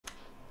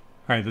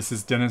Hi, this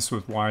is Dennis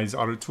with Wise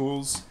Auto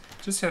Tools.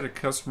 Just had a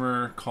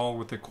customer call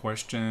with a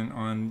question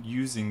on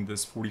using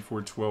this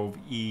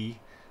 4412E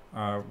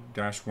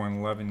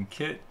 111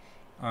 kit.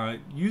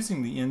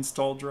 Using the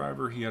install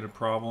driver, he had a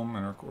problem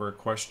or a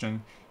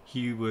question.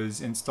 He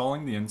was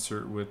installing the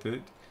insert with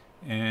it,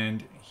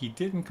 and he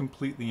didn't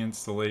complete the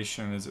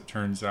installation, as it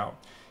turns out.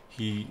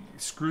 He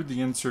screwed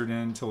the insert in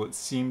until it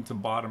seemed to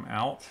bottom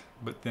out,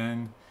 but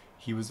then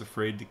he was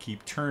afraid to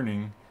keep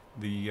turning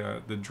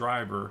the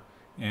driver,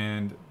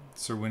 and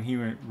so when he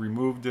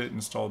removed it,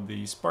 installed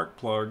the spark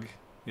plug,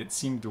 it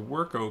seemed to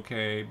work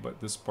okay,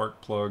 but the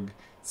spark plug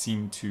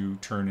seemed to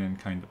turn in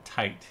kind of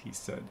tight, he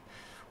said.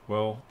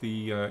 Well,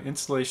 the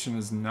installation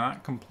is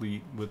not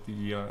complete with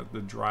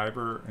the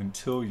driver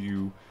until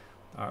you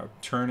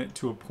turn it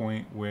to a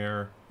point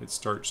where it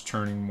starts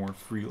turning more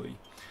freely.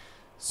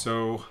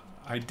 So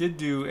I did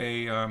do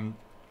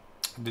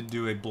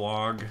a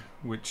blog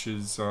which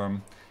is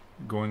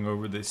going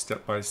over the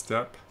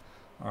step-by-step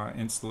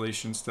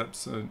installation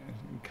steps,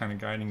 kind of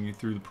guiding you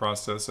through the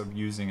process of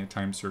using a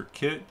Time Sert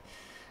kit.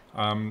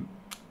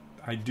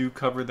 I do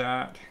cover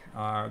that.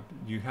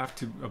 You have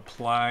to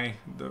apply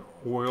the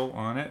oil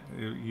on it.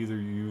 Either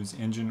use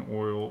engine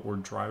oil or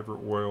driver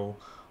oil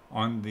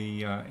on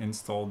the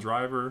install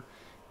driver,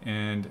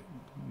 and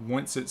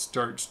once it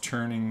starts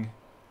turning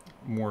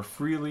more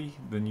freely,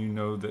 then you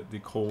know that the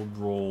cold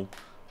roll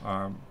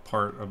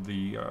part of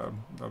the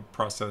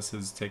process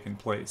has taken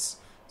place.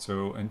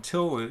 So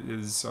until it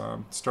is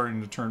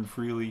starting to turn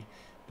freely,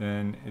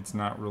 then it's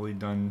not really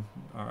done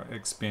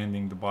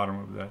expanding the bottom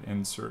of that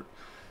insert.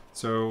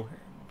 So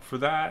for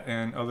that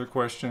and other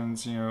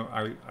questions,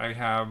 I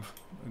have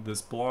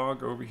this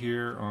blog over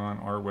here on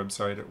our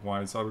website at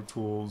Wise Auto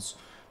Tools.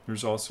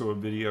 There's also a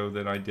video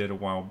that I did a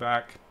while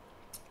back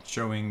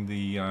showing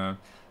the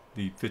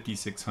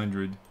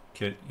 5600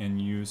 kit in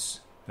use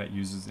that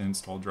uses the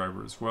install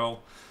driver as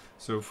well.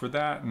 So for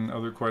that and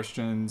other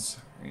questions,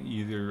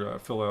 either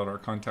fill out our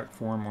contact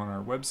form on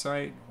our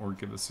website or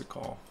give us a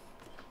call.